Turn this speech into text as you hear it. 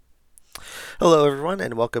Hello, everyone,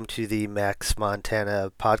 and welcome to the Max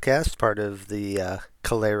Montana podcast, part of the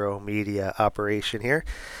Calero Media operation here.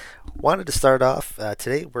 Wanted to start off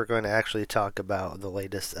today. We're going to actually talk about the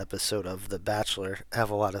latest episode of The Bachelor. I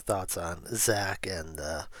have a lot of thoughts on Zach and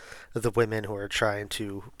the women who are trying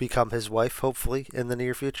to become his wife, hopefully, in the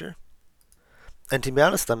near future. And to be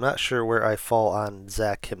honest, I'm not sure where I fall on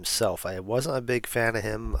Zach himself. I wasn't a big fan of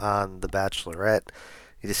him on The Bachelorette.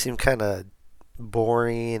 He just seemed kind of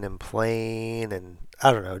boring and plain, and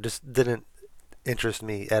I don't know, just didn't interest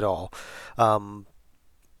me at all. Um,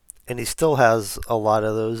 and he still has a lot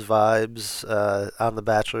of those vibes on The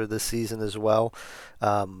Bachelor this season as well.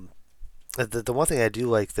 Um, the one thing I do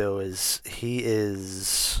like though is he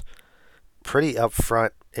is pretty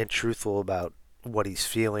upfront and truthful about what he's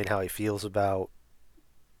feeling, how he feels about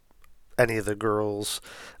any of the girls,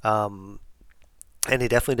 um, and he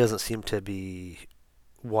definitely doesn't seem to be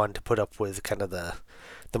one to put up with kind of the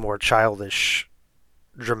more childish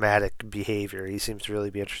dramatic behavior. He seems to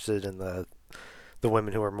really be interested in the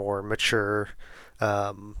women who are more mature,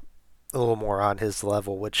 um, a little more on his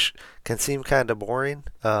level, which can seem kind of boring.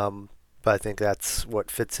 But I think that's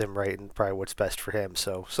what fits him right and probably what's best for him.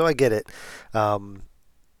 So I get it. Um,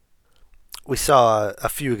 we saw a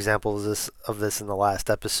few examples of this in the last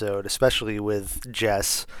episode, especially with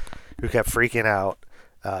Jess, who kept freaking out.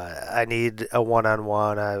 I need a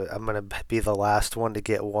one-on-one. I'm gonna be the last one to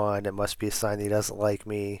get one. It must be a sign he doesn't like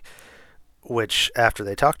me. Which, after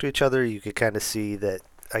they talked to each other, you could kind of see that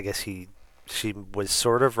I guess she was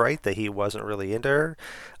sort of right that he wasn't really into her.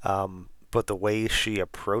 But the way she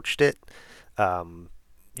approached it, um,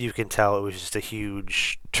 you can tell it was just a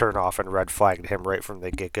huge turn off and red flag to him right from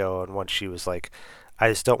the get go. And once she was like, "I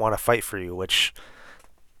just don't want to fight for you," which,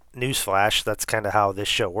 newsflash, that's kind of how this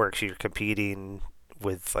show works. You're competing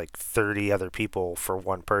with like 30 other people for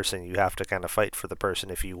one person. You have to kind of fight for the person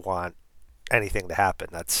if you want anything to happen.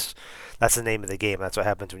 That's the name of the game. That's what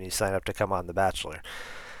happens when you sign up to come on The Bachelor.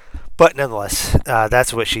 But nonetheless,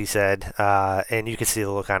 that's what she said, and you could see the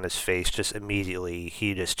look on his face. Just immediately,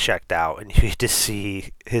 he just checked out, and you could just see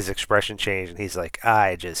his expression change, and he's like,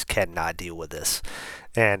 "I just cannot deal with this."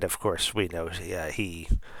 And of course, we know he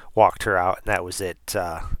walked her out, and that was it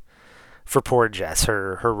for poor Jess.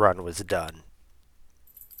 Her run was done.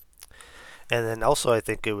 And then also, I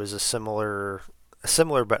think it was a similar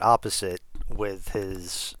but opposite with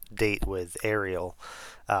his date with Ariel.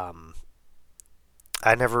 Um,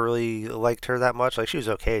 I never really liked her that much. Like, she was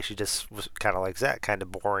okay. She just was kind of like Zach, kind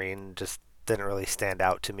of boring. Just didn't really stand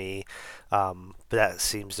out to me. But that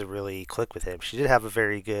seems to really click with him. She did have a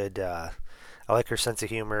very good. I like her sense of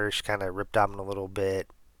humor. She kind of ripped on him a little bit.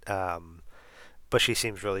 Um, but she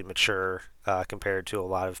seems really mature compared to a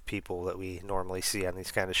lot of people that we normally see on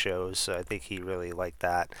these kind of shows. So I think he really liked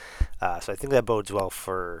that. So I think that bodes well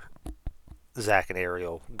for Zach and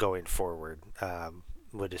Ariel going forward.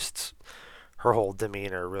 With just her whole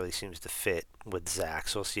demeanor really seems to fit with Zach.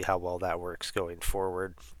 So we'll see how well that works going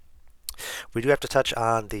forward. We do have to touch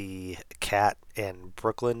on the Cat and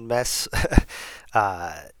Brooklyn mess.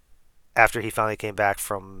 uh, After he finally came back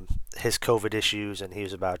from his COVID issues and he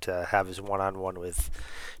was about to have his one-on-one with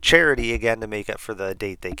Charity again to make up for the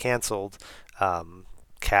date they canceled,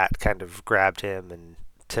 Kat kind of grabbed him and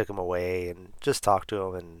took him away and just talked to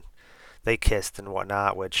him, and they kissed and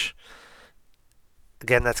whatnot, which,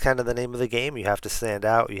 again, that's kind of the name of the game. You have to stand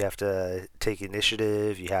out, you have to take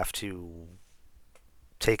initiative, you have to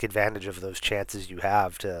take advantage of those chances you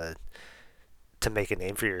have to make a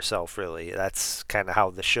name for yourself. Really, that's kind of how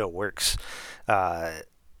the show works. uh,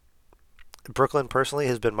 Brooklyn personally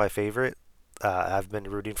has been my favorite. I've been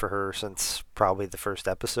rooting for her since probably the first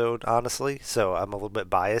episode, honestly. So I'm a little bit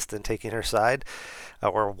biased in taking her side,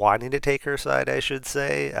 or wanting to take her side, I should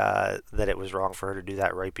say. That it was wrong for her to do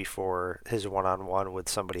that right before his one-on-one with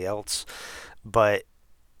somebody else. But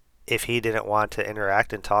if he didn't want to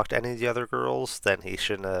interact and talk to any of the other girls, then he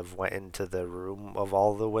shouldn't have went into the room of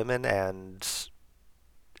all the women and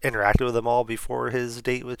interacted with them all before his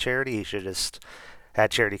date with Charity. He should just had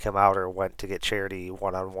Charity come out or went to get Charity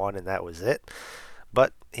one on one, and that was it.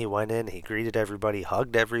 But he went in, he greeted everybody,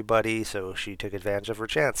 hugged everybody, so she took advantage of her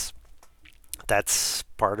chance. That's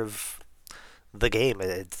part of the game.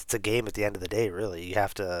 It's a game at the end of the day, really. You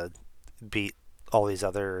have to beat all these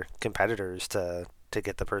other competitors to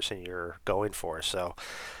get the person you're going for. So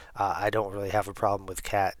I don't really have a problem with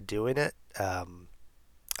Kat doing it.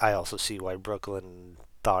 I also see why Brooklyn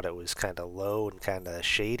thought it was kind of low and kind of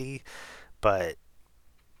shady, but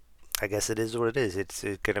I guess it is what it is. It's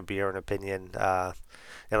going to be your own opinion. And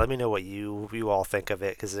let me know what you all think of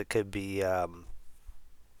it, because it could be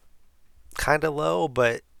kind of low,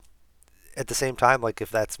 but at the same time, like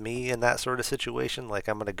if that's me in that sort of situation, like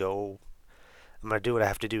I'm gonna do what I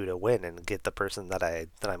have to do to win and get the person that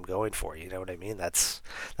I'm going for. You know what I mean? That's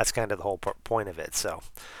kind of the whole point of it. So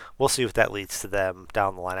we'll see what that leads to them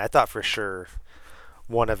down the line. I thought for sure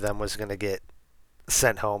one of them was gonna get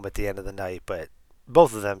sent home at the end of the night, but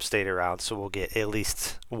both of them stayed around, so we'll get at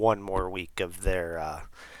least one more week of their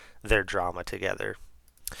drama together.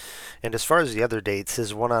 And as far as the other dates,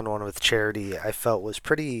 his one-on-one with Charity, I felt was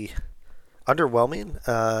pretty underwhelming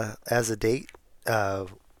as a date.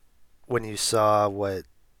 When you saw what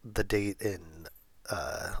the date in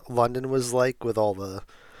London was like with all the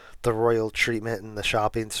royal treatment and the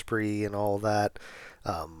shopping spree and all that,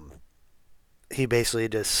 um, he basically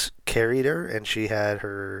just carried her, and she had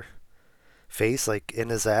her face like in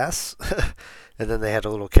his ass, and then they had a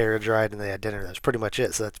little carriage ride and they had dinner. That's pretty much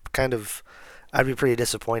it. So that's kind of, I'd be pretty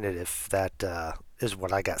disappointed if that is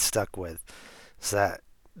what I got stuck with. So that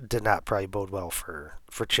did not probably bode well for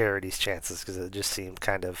Charity's chances because it just seemed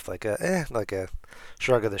kind of like a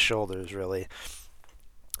shrug of the shoulders really.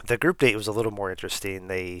 The group date was a little more interesting.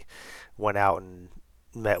 They went out and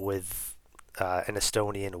met with an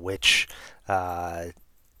Estonian witch. Uh,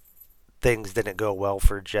 Things didn't go well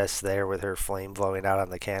for Jess there with her flame blowing out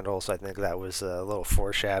on the candle, so I think that was a little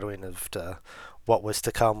foreshadowing of what was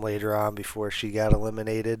to come later on before she got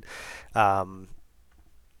eliminated. Um,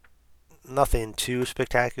 Nothing too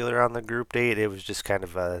spectacular on the group date. It was just kind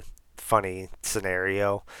of a funny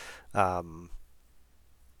scenario um,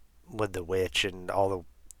 with the witch and all the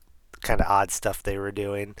kind of odd stuff they were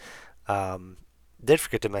doing. Um, did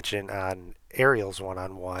forget to mention on Ariel's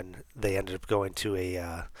one-on-one, they ended up going to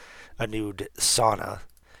a nude sauna,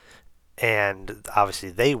 and obviously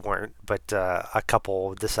they weren't, but a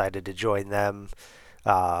couple decided to join them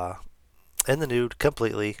uh, in the nude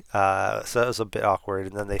completely. So it was a bit awkward,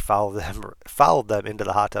 and then they followed them into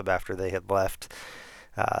the hot tub after they had left.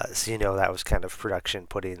 So that was kind of production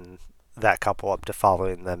putting that couple up to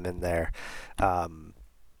following them in there. Um,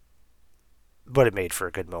 but it made for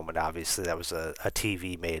a good moment. Obviously, that was a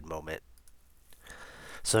TV made moment.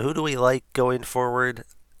 So who do we like going forward?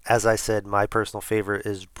 As I said, my personal favorite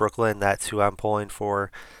is Brooklyn. That's who I'm pulling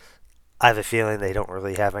for. I have a feeling they don't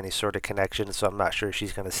really have any sort of connection, so I'm not sure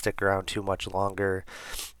she's going to stick around too much longer.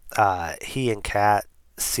 He and Kat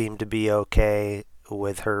seem to be okay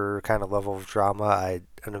with her kind of level of drama. I'd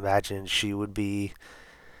imagine she would be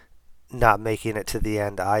not making it to the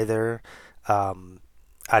end either. Um,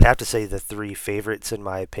 I'd have to say the three favorites, in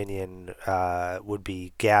my opinion, would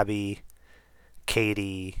be Gabby,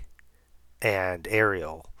 Katie, and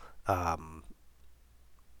Ariel. Um,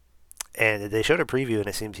 and they showed a preview, and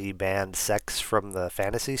it seems he banned sex from the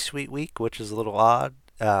Fantasy Suite week, which is a little odd.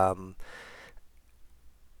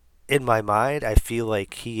 In my mind, I feel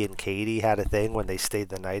like he and Katie had a thing when they stayed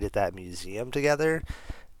the night at that museum together,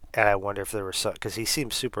 and I wonder if there was some because he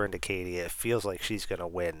seems super into Katie. It feels like she's gonna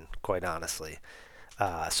win, quite honestly.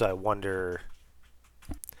 So I wonder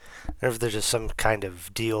if there's just some kind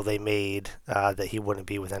of deal they made that he wouldn't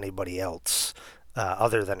be with anybody else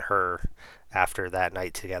other than her after that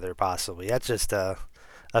night together, possibly. That's just a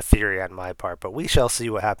theory on my part, but we shall see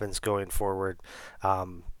what happens going forward.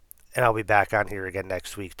 Um, and I'll be back on here again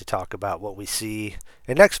next week to talk about what we see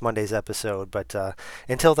in next Monday's episode. But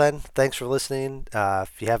until then, thanks for listening.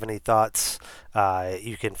 If you have any thoughts,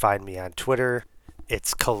 you can find me on Twitter.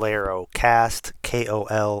 It's Colero Cast,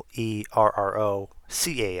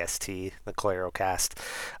 KOLERROCAST, the Colero Cast.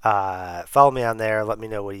 Follow me on there. Let me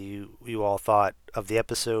know what you all thought of the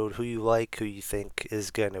episode, who you like, who you think is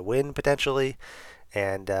going to win potentially,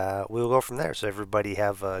 and we'll go from there. So everybody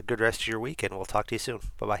have a good rest of your week, and we'll talk to you soon.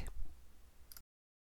 Bye bye.